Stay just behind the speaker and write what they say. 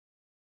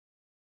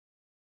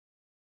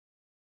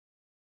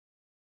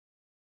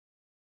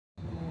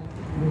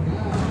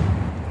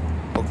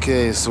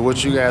Okay, so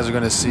what you guys are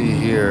gonna see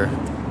here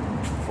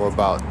for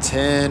about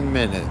 10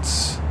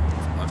 minutes,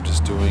 I'm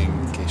just doing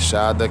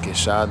queixada,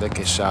 queixada,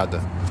 queixada,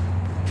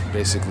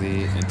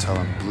 basically until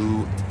I'm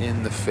blue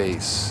in the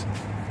face.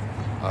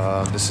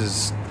 This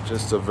is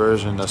just a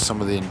version of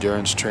some of the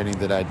endurance training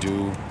that I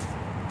do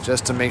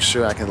just to make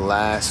sure I can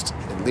last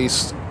at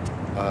least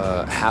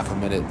half a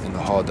minute in the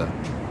roda.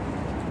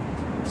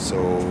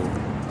 So,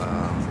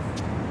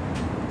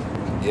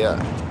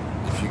 yeah,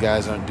 if you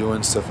guys aren't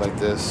doing stuff like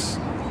this,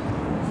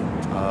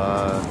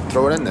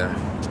 throw it in there.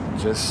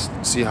 Just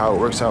see how it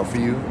works out for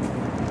you.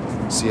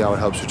 See how it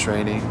helps your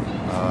training,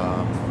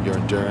 your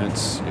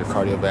endurance, your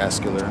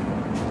cardiovascular,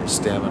 your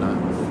stamina.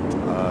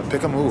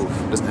 Pick a move.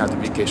 It doesn't have to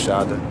be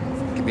queixada.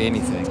 It could be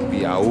anything. It could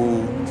be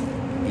AU,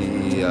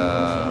 be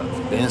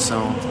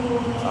benção,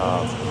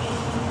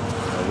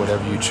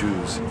 whatever you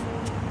choose.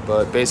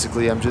 But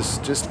basically, I'm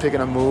just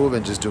picking a move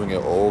and just doing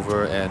it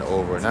over and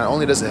over. Not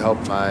only does it help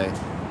my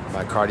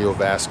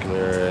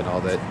cardiovascular and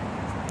all that,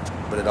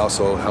 but it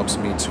also helps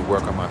me to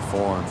work on my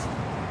form.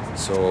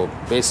 So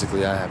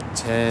basically, I have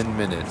 10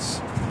 minutes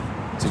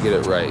to get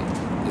it right,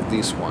 at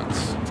least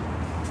once.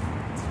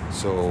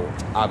 So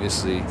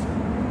obviously,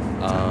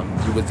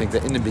 you would think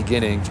that in the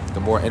beginning,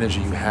 the more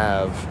energy you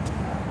have,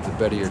 the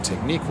better your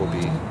technique will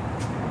be.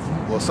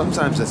 Well,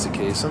 sometimes that's the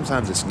case,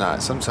 sometimes it's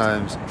not.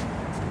 Sometimes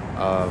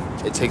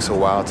it takes a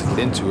while to get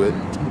into it,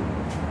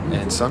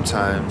 and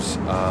sometimes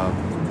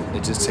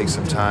it just takes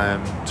some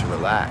time to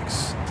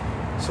relax.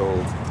 So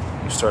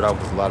you start out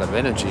with a lot of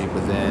energy,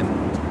 but then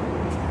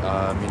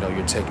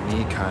your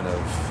technique kind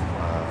of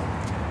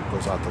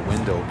goes out the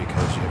window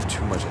because you have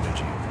too much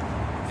energy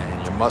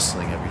and you're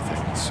muscling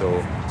everything. So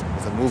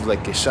with a move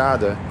like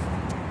queixada,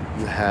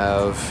 you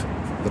have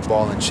the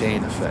ball and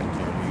chain effect.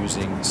 You're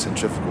using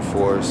centrifugal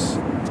force.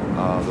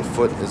 The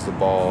foot is the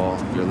ball,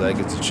 your leg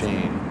is the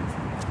chain.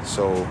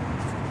 So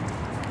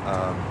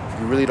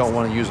you really don't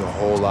want to use a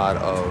whole lot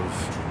of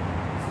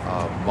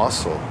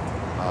muscle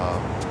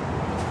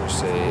per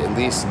se, at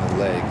least in the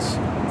legs.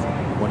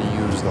 You want to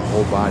use the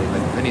whole body.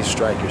 Like any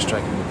strike, you're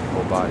striking with the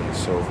whole body.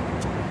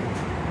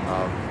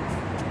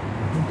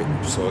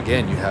 So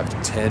again, you have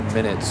 10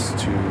 minutes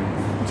to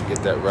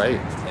get that right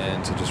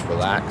and to just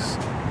relax.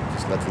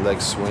 Just let the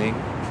legs swing.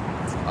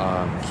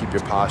 Keep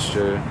your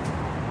posture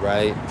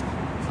right.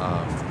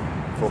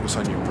 Focus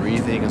on your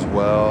breathing as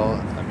well.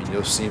 I mean,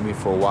 you'll see me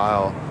for a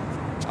while.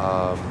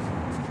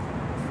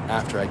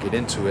 After I get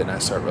into it and I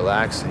start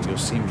relaxing, you'll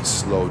see me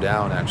slow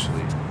down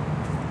actually.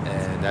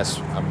 And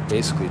I'm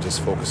basically just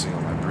focusing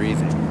on my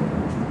breathing.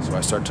 So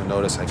I start to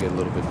notice I get a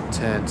little bit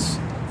tense,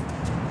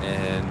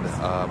 and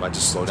I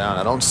just slow down.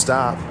 I don't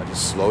stop, I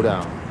just slow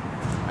down.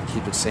 I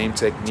keep the same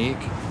technique,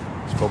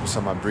 just focus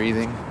on my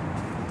breathing,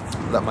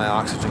 let my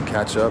oxygen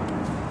catch up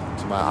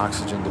to my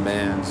oxygen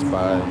demands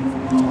by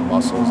my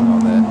muscles and all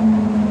that,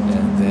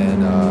 and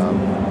then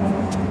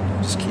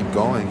just keep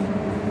going.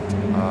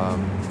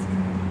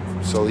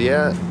 So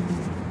yeah,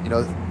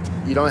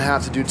 you don't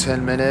have to do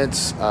 10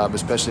 minutes,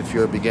 especially if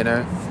you're a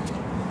beginner.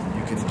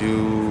 You can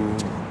do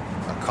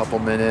a couple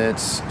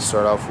minutes,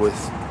 start off with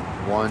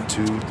 1,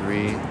 2,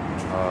 3,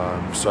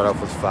 start off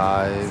with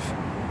 5,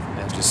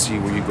 and just see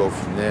where you go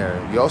from there.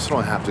 You also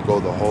don't have to go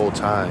the whole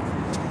time.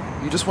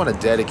 You just want to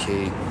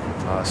dedicate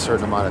a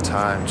certain amount of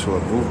time to a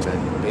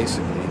movement,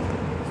 basically,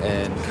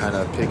 and kind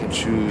of pick and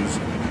choose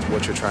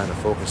what you're trying to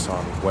focus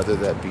on, whether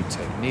that be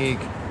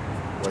technique,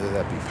 whether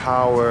that be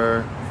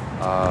power,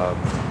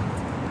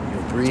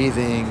 your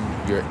breathing,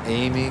 your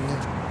aiming,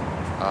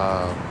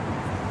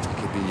 it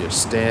could be your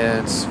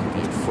stance, it could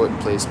be your foot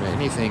placement,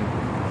 anything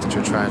that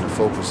you're trying to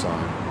focus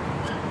on.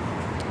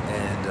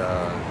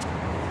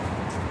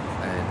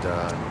 And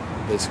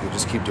basically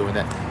just keep doing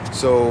that.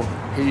 So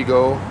here you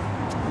go.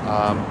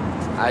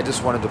 I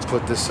just wanted to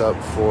put this up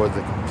for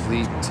the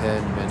complete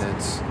 10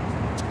 minutes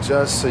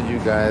just so you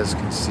guys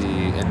can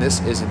see. And this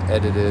isn't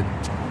edited.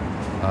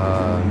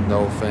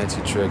 No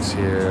fancy tricks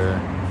here.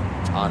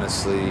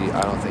 Honestly,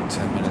 I don't think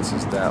 10 minutes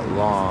is that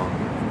long.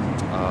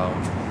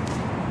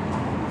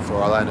 For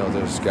all I know,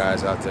 there's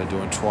guys out there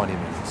doing 20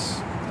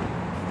 minutes.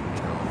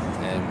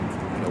 And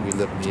we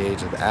live in the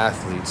age of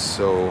athletes,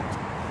 so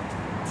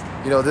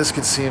this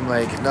could seem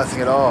like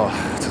nothing at all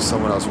to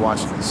someone else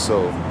watching this.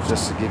 So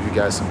just to give you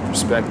guys some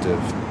perspective,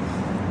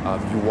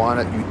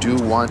 you do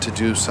want to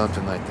do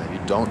something like that. You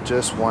don't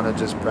just want to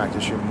just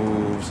practice your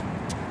moves.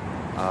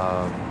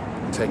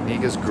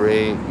 Technique is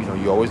great.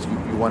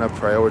 You want to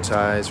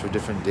prioritize for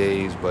different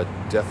days, but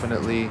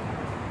definitely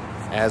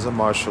as a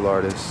martial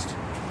artist,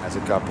 as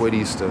a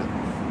capoeirista,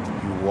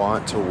 you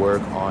want to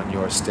work on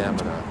your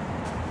stamina.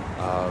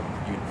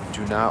 You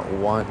do not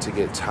want to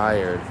get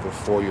tired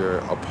before your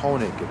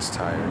opponent gets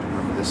tired.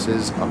 Remember, this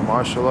is a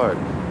martial art.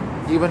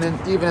 Even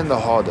in the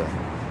roda,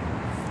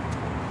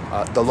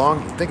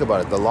 think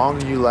about it. The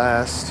longer you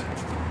last,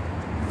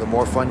 the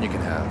more fun you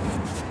can have.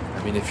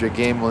 I mean, if your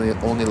game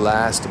only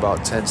lasts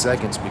about 10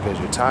 seconds because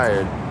you're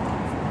tired,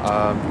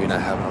 you're not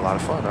having a lot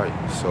of fun, are you?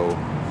 So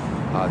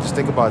just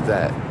think about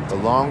that. The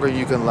longer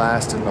you can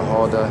last in the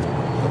roda,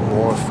 the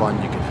more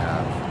fun you can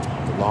have.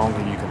 The longer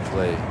you can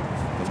play.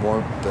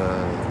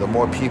 The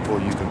more people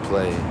you can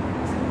play.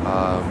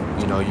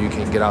 You know, you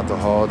can get out the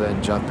halda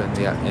and jump in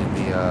the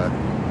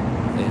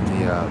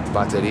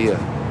bateria,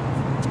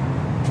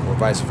 or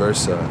vice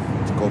versa.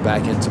 Go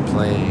back into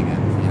playing,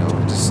 and you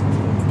know, just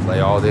play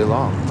all day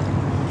long.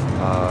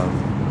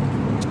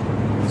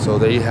 So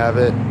there you have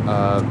it.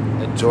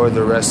 Enjoy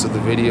the rest of the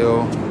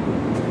video.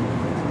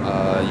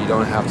 You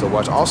don't have to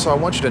watch. Also, I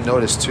want you to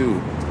notice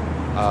too.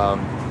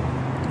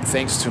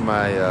 Thanks to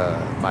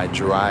my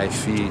dry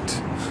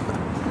feet,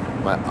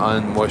 my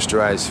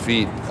unmoisturized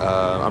feet,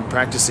 I'm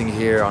practicing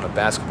here on a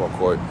basketball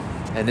court,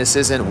 and this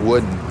isn't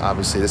wooden.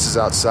 Obviously, this is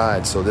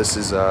outside, so this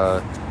is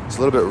it's a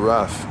little bit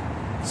rough.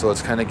 So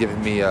it's kind of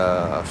giving me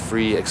a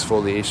free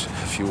exfoliation,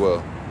 if you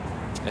will,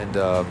 and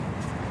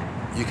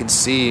you can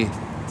see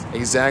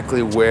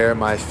exactly where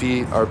my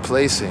feet are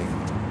placing.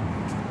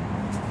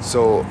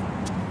 So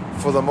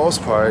for the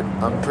most part,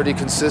 I'm pretty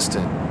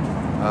consistent,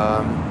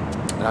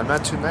 and I'm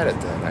not too mad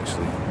at that,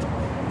 actually.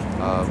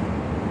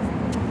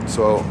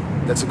 So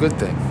that's a good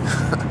thing,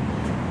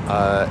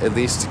 at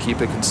least to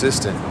keep it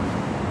consistent.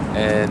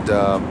 And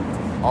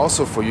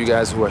also for you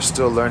guys who are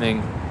still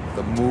learning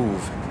the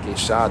move,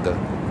 Queixada,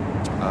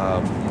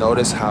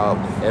 notice how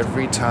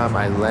every time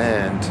I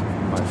land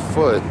my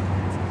foot,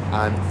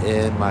 I'm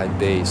in my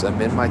base,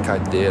 I'm in my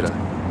cadeira.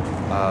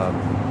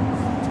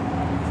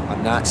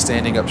 I'm not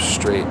standing up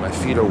straight, my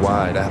feet are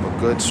wide, I have a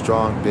good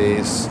strong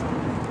base.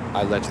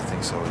 I like to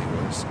think so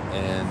anyways.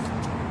 And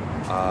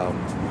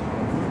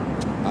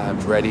I'm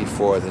ready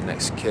for the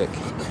next kick.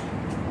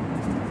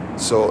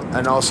 So,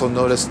 and also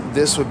notice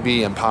this would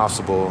be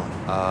impossible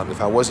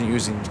if I wasn't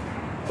using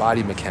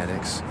body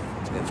mechanics,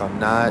 if I'm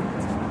not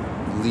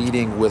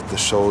leading with the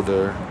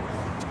shoulder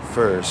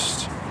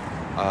first,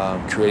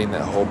 creating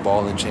that whole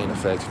ball and chain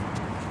effect.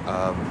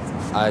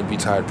 I'd be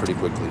tired pretty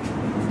quickly.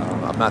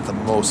 I'm not the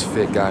most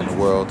fit guy in the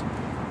world,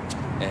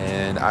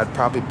 and I'd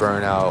probably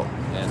burn out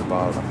in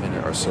about a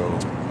minute or so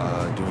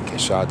doing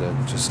Queixada,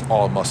 just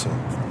all muscle.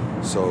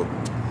 So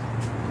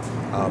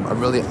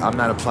I'm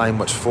not applying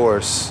much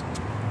force,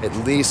 at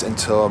least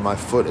until my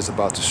foot is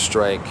about to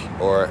strike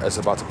or is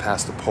about to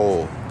pass the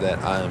pole that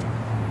I'm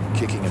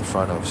kicking in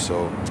front of.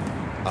 So,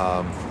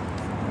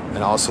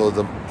 and also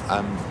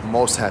I'm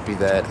most happy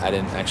that I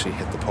didn't actually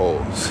hit the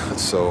pole.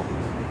 So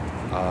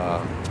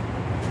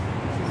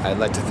I'd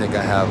like to think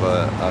I have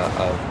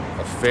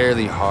a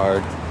fairly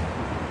hard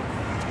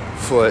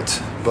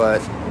foot,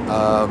 but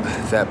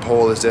that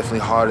pole is definitely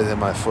harder than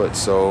my foot.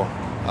 So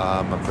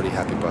I'm pretty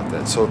happy about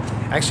that. So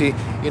actually,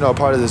 you know, a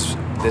part of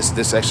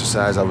this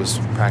exercise, I was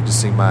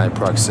practicing my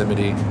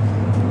proximity,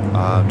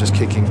 just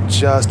kicking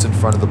just in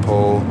front of the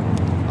pole.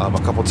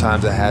 A couple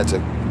times I had to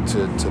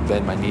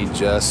bend my knee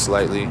just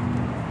slightly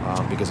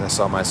because I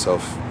saw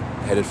myself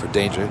headed for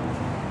danger,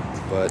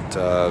 but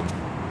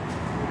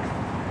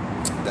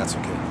that's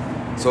okay.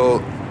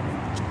 So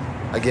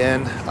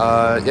again,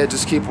 yeah,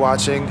 just keep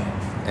watching,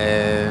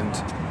 and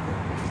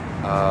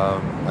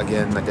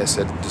again, like I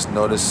said, just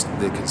notice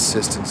the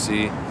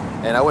consistency.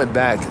 And I went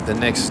back the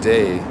next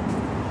day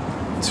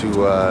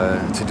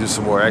to do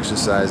some more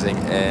exercising,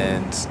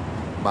 and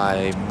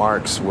my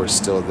marks were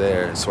still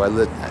there. So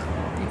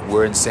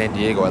we're in San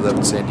Diego. I live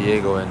in San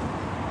Diego, and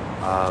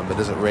it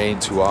doesn't rain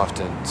too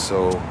often.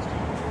 So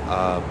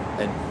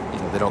and you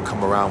know, they don't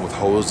come around with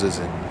hoses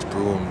and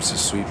brooms to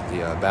sweep the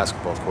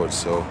basketball court.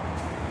 So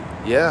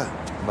yeah,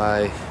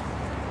 my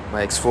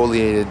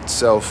exfoliated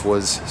self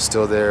was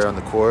still there on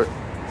the court.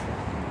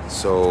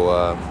 So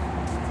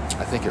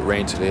I think it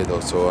rained today though,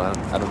 so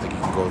I don't think you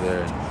can go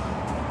there and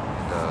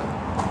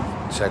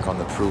check on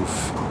the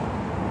proof,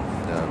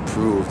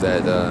 prove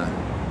that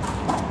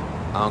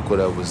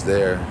Ancora was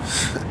there.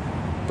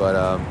 But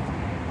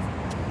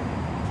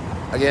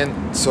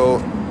again, so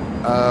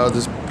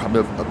there's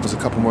a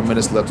couple more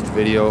minutes left of the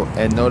video,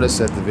 and notice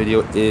that the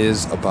video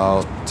is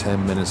about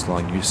 10 minutes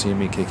long. You see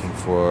me kicking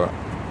for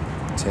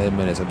 10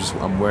 minutes.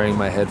 I'm wearing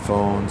my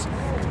headphones,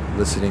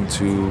 listening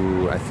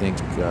to, I think,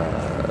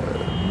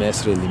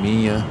 Mestre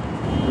Liminha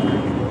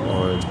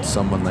or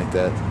someone like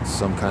that,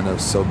 some kind of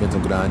São Bento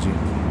Grande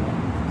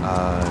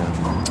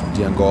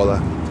de Angola,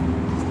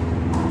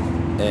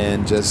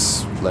 and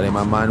just letting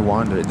my mind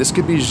wander. This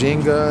could be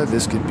Ginga,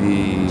 this could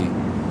be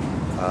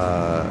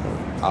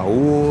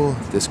Aul,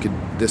 this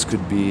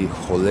could be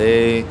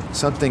Rolê,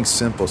 something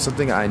simple,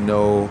 something I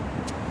know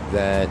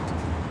that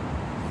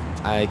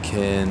I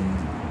can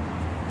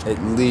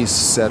at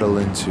least settle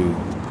into.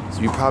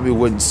 So you probably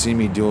wouldn't see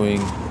me doing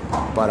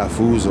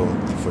parafuso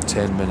for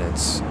 10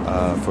 minutes.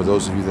 For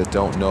those of you that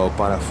don't know,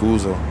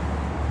 parafuso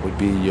would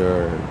be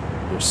your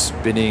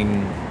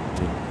spinning,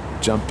 your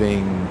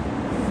jumping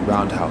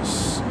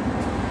roundhouse.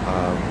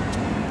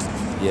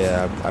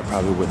 Yeah, I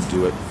probably wouldn't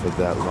do it for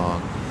that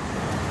long.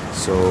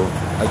 So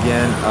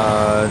again,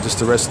 just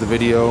the rest of the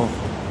video,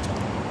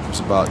 there's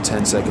about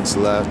 10 seconds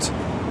left,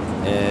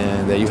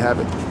 and there you have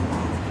it.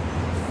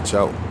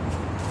 Ciao.